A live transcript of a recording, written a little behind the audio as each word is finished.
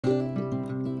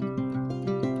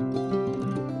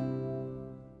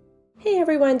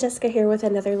everyone, Jessica here with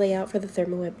another layout for the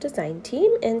ThermOWeb design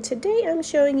team, and today I'm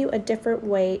showing you a different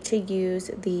way to use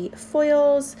the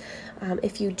foils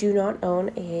if you do not own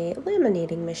a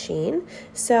laminating machine.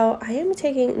 So I am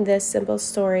taking this Simple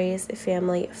Stories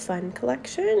Family Fun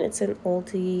collection. It's an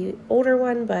older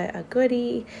one, but a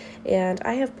goodie, and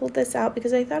I have pulled this out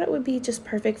because I thought it would be just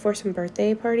perfect for some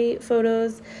birthday party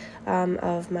photos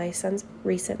of my son's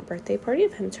recent birthday party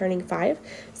of him turning 5.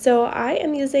 So I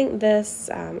am using this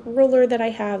ruler that I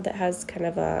have that has kind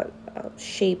of a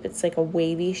shape. It's like a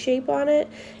wavy shape on it,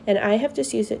 and I have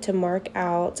just used it to mark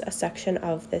out a section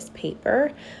of this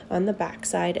paper on the back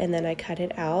side, and then I cut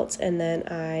it out, and then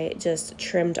I just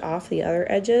trimmed off the other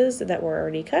edges that were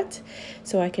already cut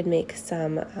so I could make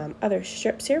some other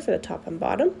strips here for the top and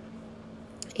bottom.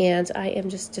 And I am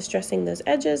just distressing those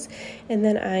edges, and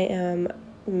then I am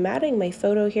matting my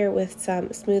photo here with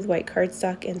some smooth white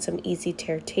cardstock and some easy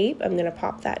tear tape. I'm going to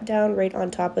pop that down right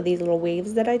on top of these little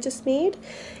waves that I just made,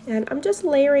 and I'm just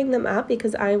layering them up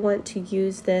because I want to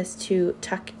use this to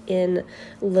tuck in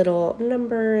little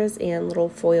numbers and little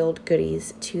foiled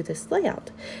goodies to this layout.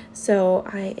 So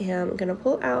I am going to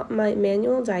pull out my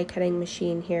manual die cutting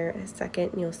machine here in a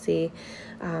second. You'll see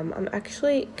I'm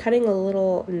actually cutting a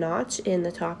little notch in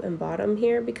the top and bottom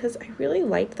here because I really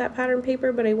liked that pattern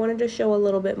paper, but I wanted to show a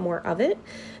little bit more of it.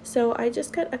 So I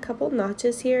just cut a couple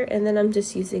notches here, and then I'm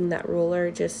just using that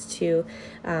ruler just to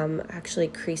actually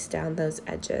crease down those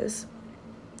edges.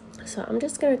 So I'm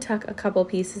just going to tuck a couple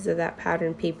pieces of that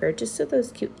pattern paper just so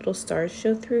those cute little stars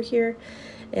show through here,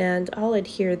 and I'll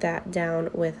adhere that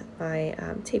down with my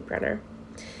tape runner.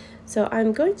 So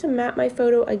I'm going to map my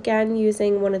photo again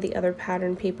using one of the other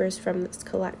pattern papers from this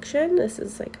collection. This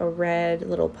is like a red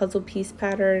little puzzle piece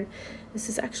pattern. This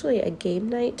is actually a game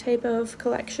night type of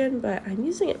collection, but I'm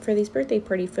using it for these birthday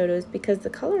party photos because the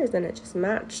colors in it just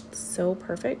matched so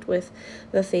perfect with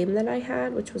the theme that I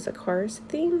had, which was a cars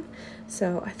theme.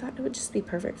 So I thought it would just be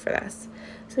perfect for this.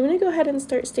 So I'm going to go ahead and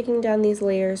start sticking down these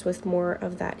layers with more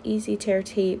of that easy tear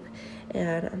tape.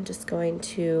 And I'm just going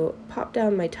to pop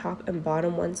down my top and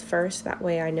bottom ones first. That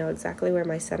way I know exactly where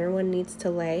my center one needs to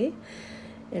lay.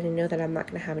 And I know that I'm not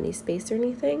going to have any space or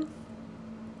anything.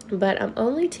 But I'm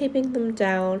only taping them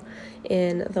down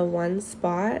in the one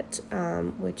spot,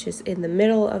 which is in the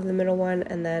middle of the middle one,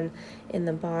 and then in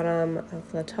the bottom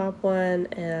of the top one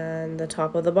and the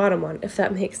top of the bottom one, if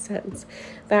that makes sense.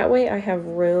 That way I have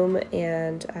room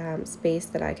and space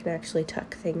that I can actually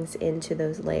tuck things into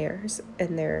those layers,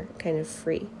 and they're kind of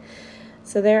free.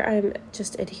 So there I'm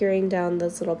just adhering down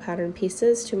those little pattern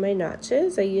pieces to my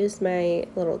notches. I used my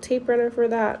little tape runner for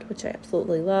that, which I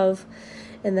absolutely love.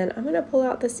 And then I'm going to pull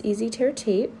out this easy tear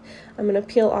tape. I'm going to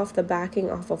peel off the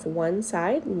backing off of one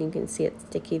side, and you can see it's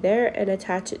sticky there, and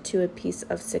attach it to a piece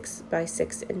of 6 by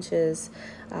 6 inches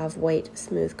of white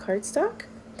smooth cardstock.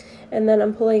 And then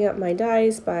I'm pulling out my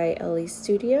dies by Elle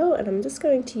Studio, and I'm just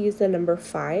going to use the number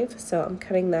 5. So I'm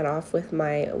cutting that off with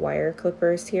my wire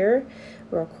clippers here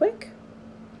real quick.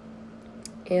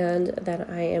 And then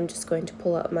I am just going to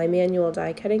pull out my manual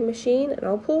die cutting machine, and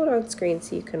I'll pull it on screen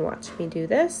so you can watch me do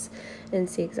this and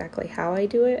see exactly how I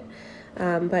do it.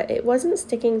 But it wasn't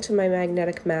sticking to my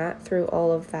magnetic mat through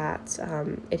all of that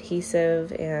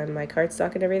adhesive and my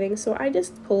cardstock and everything, so I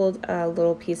just pulled a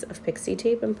little piece of pixie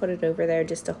tape and put it over there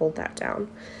just to hold that down.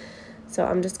 So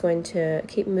I'm just going to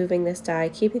keep moving this die,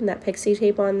 keeping that pixie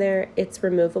tape on there. It's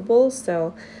removable,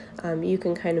 so you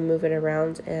can kind of move it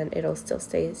around and it'll still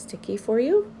stay sticky for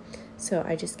you. So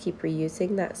I just keep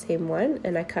reusing that same one,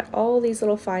 and I cut all these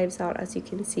little 5s out, as you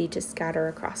can see, to scatter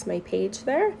across my page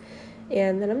there.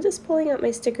 And then I'm just pulling out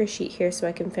my sticker sheet here so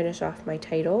I can finish off my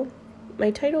title. My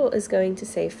title is going to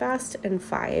say Fast and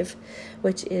 5,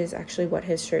 which is actually what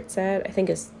his shirt said. I think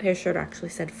his shirt actually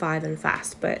said 5 and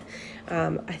Fast, but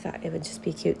I thought it would just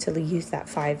be cute to use that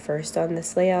 5 first on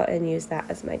this layout and use that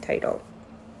as my title.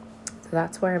 So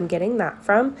that's where I'm getting that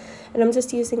from, and I'm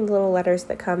just using the little letters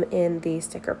that come in the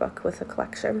sticker book with the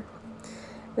collection.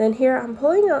 Then here I'm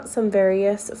pulling out some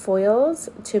various foils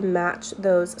to match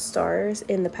those stars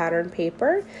in the pattern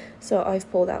paper. So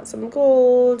I've pulled out some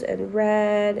gold and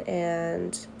red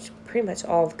and pretty much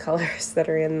all the colors that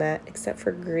are in that except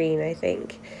for green, I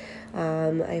think.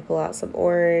 I pull out some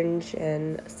orange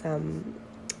and some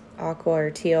aqua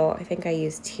or teal. I think I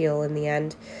used teal in the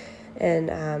end. And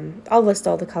I'll list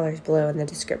all the colors below in the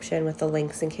description with the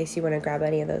links in case you want to grab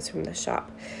any of those from the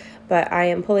shop. But I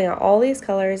am pulling out all these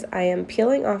colors. I am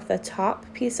peeling off the top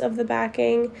piece of the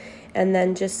backing and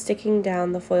then just sticking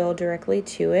down the foil directly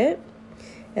to it.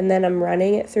 And then I'm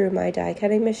running it through my die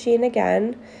cutting machine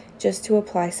again, just to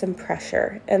apply some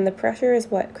pressure. And the pressure is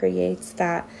what creates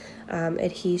that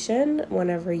adhesion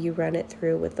whenever you run it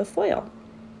through with the foil.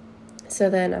 So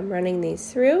then I'm running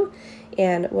these through,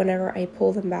 and whenever I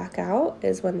pull them back out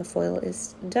is when the foil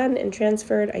is done and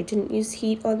transferred. I didn't use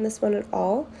heat on this one at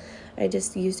all. I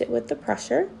just used it with the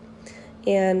pressure.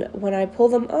 And when I pull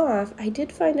them off, I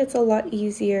did find it's a lot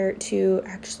easier to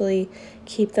actually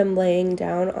keep them laying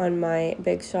down on my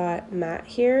Big Shot mat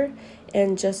here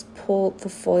and just pull the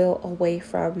foil away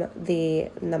from the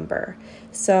number.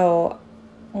 So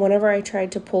whenever I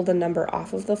tried to pull the number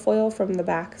off of the foil from the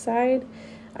back side,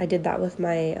 I did that with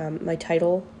my my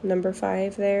title number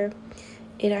 5 there.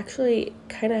 It actually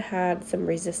kind of had some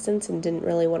resistance and didn't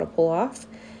really want to pull off,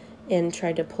 and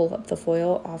tried to pull up the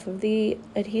foil off of the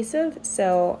adhesive.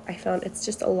 So I found it's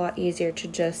just a lot easier to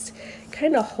just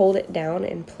kind of hold it down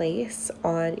in place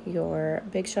on your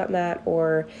Big Shot mat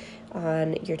or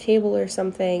on your table or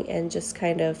something and just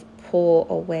kind of pull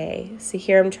away. See,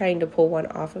 here I'm trying to pull one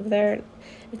off of there.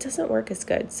 It doesn't work as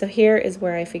good. So here is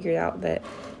where I figured out that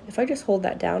if I just hold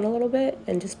that down a little bit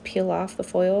and just peel off the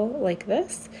foil like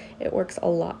this, it works a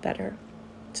lot better.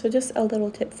 So just a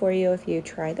little tip for you if you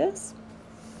try this.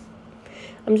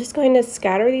 I'm just going to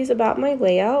scatter these about my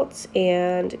layouts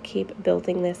and keep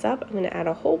building this up. I'm going to add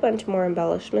a whole bunch more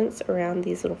embellishments around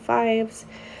these little 5s.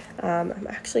 I'm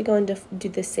actually going to do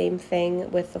the same thing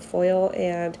with the foil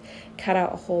and cut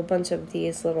out a whole bunch of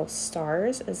these little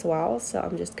stars as well. So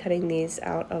I'm just cutting these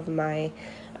out of my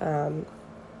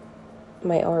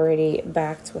my already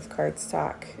backed with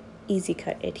cardstock easy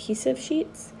cut adhesive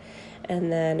sheets,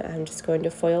 and then I'm just going to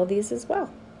foil these as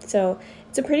well. So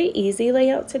it's a pretty easy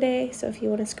layout today, so if you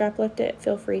want to scrap lift it,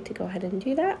 feel free to go ahead and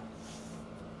do that.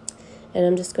 And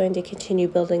I'm just going to continue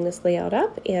building this layout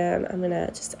up, and I'm going to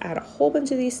just add a whole bunch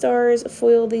of these stars,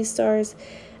 foil these stars,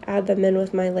 add them in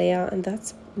with my layout, and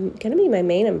that's going to be my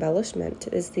main embellishment,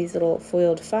 is these little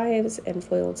foiled 5s and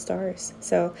foiled stars.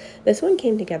 So this one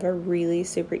came together really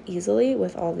super easily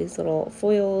with all these little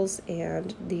foils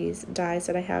and these dies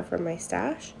that I have from my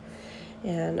stash.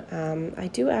 And I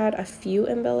do add a few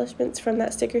embellishments from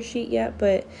that sticker sheet yet,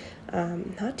 but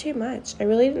not too much. I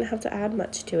really didn't have to add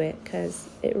much to it because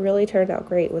it really turned out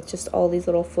great with just all these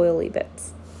little foily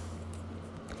bits.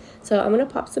 So I'm going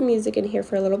to pop some music in here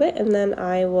for a little bit, and then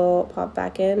I will pop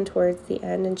back in towards the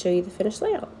end and show you the finished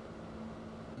layout.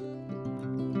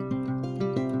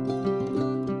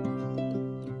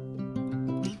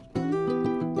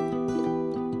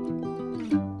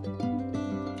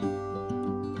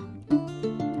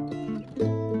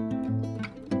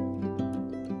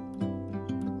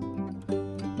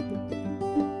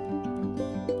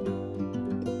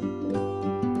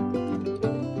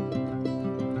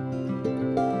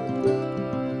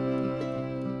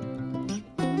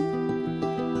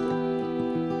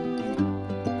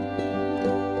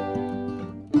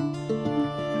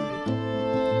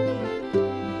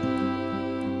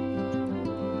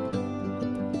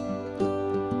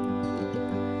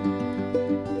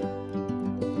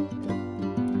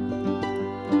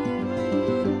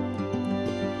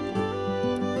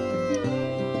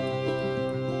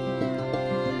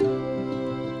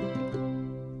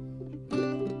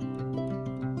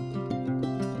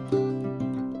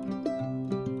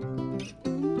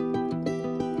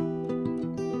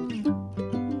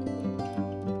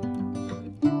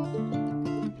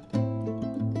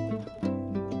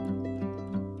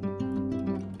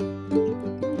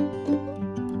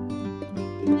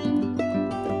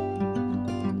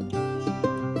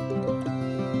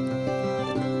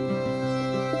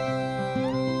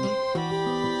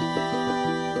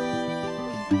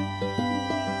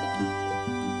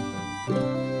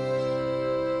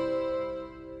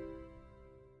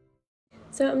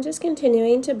 So I'm just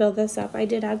continuing to build this up. I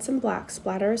did add some black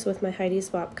splatters with my Heidi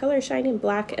Swapp Color Shine in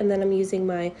Black, and then I'm using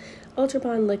my Ultra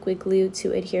Bond liquid glue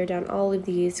to adhere down all of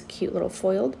these cute little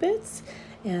foiled bits.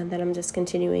 And then I'm just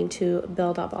continuing to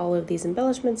build up all of these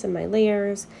embellishments and my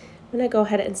layers. I'm going to go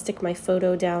ahead and stick my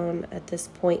photo down at this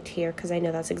point here because I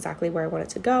know that's exactly where I want it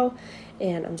to go.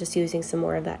 And I'm just using some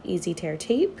more of that easy tear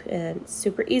tape, and it's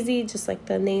super easy, just like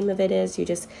the name of it is. You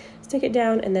just stick it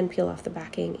down and then peel off the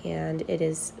backing, and it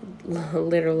is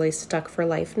literally stuck for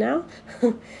life now.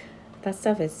 That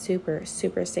stuff is super,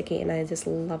 super sticky, and I just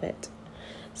love it.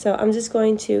 So I'm just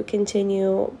going to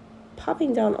continue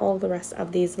popping down all the rest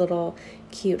of these little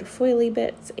cute foily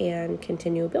bits and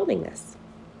continue building this.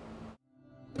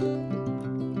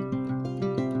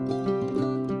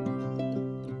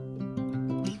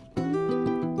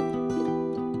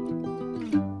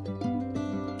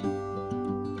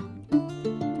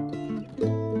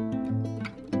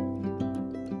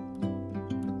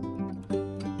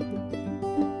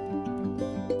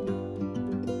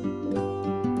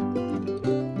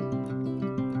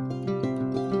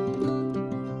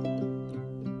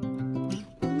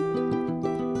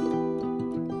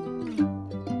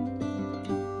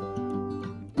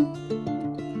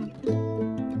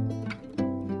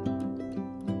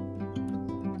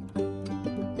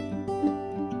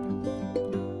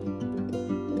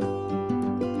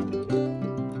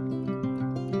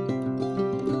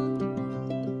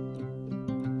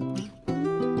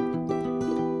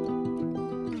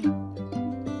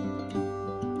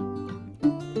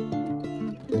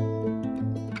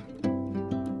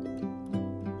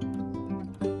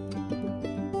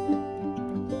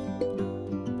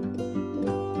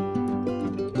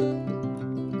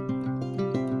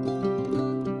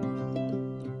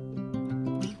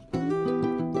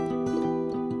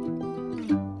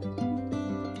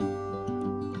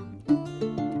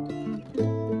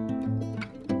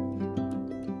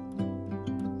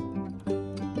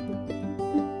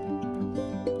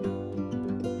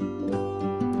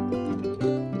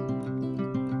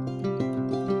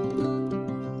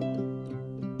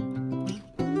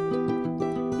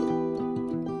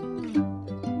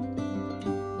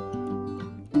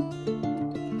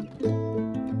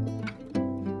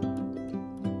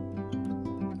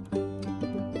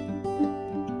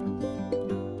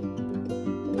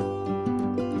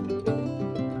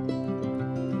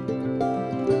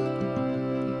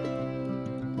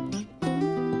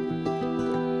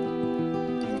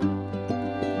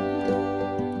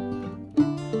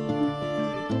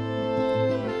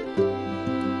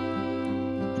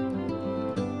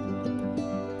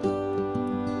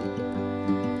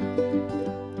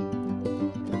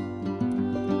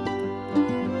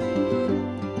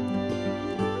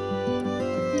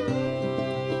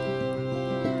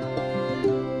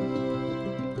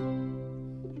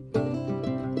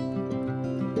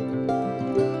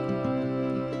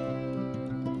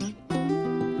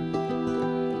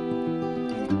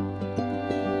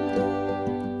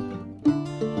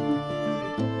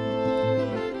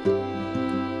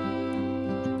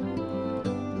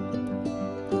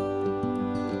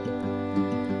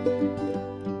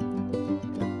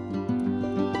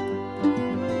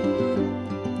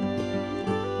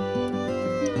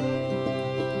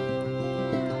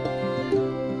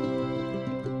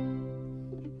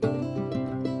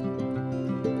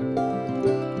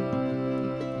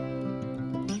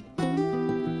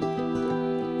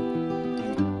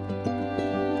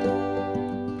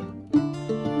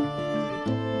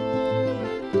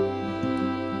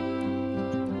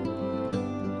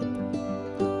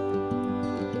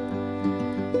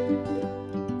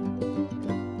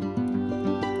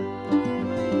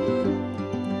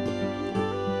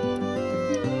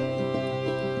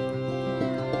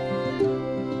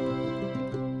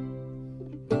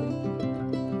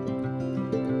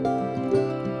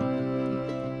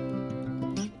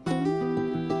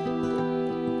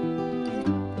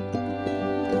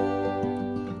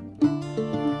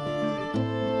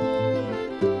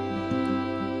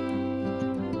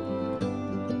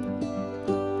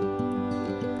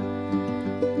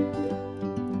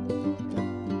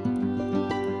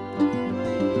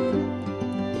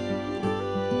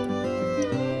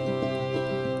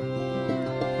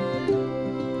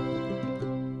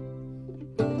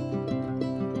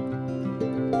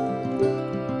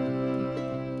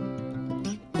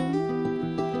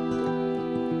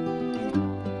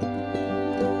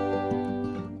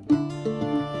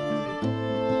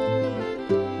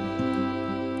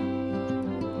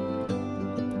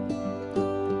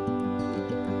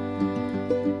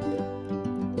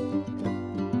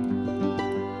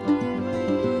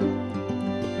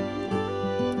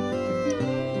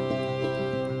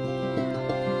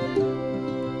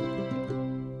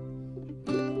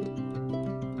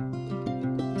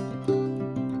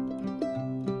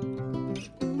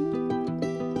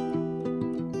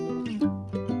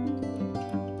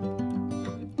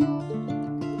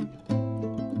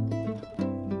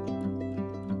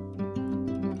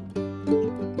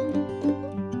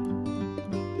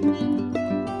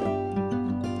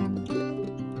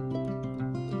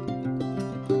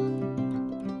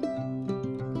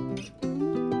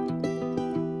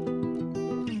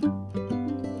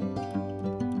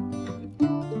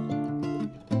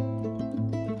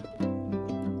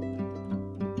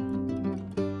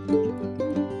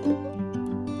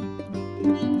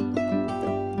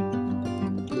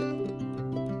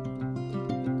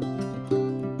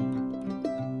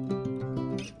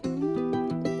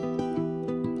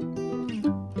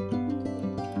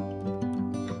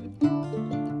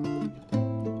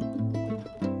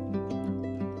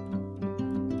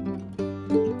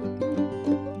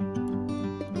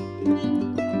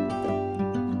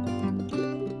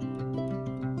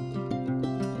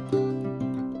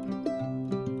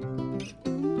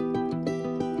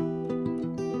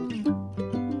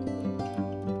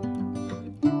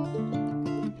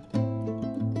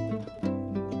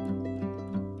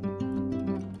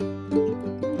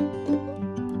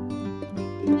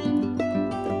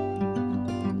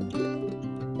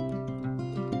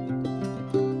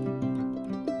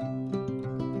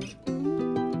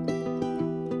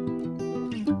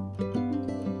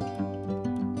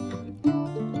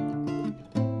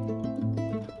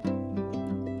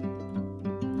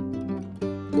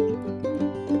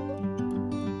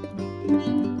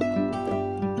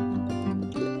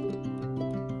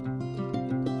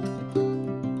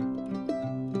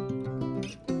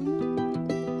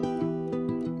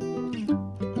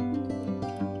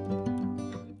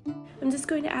 just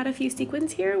going to add a few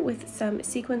sequins here with some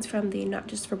sequins from the Not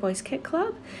Just for Boys Kit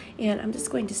Club, and I'm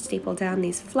just going to staple down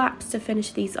these flaps to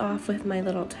finish these off with my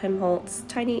little Tim Holtz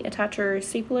tiny attacher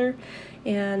stapler,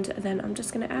 and then I'm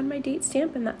just going to add my date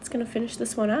stamp, and that's going to finish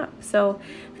this one up. So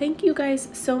thank you guys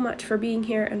so much for being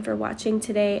here and for watching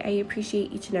today. I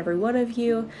appreciate each and every one of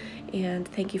you, and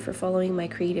thank you for following my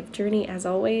creative journey as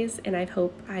always, and I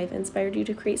hope I've inspired you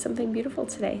to create something beautiful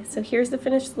today. So here's the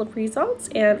finished results,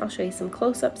 and I'll show you some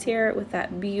close-ups here with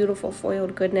that beautiful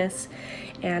foiled goodness.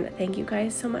 And thank you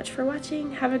guys so much for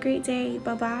watching. Have a great day.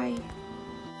 Bye-bye.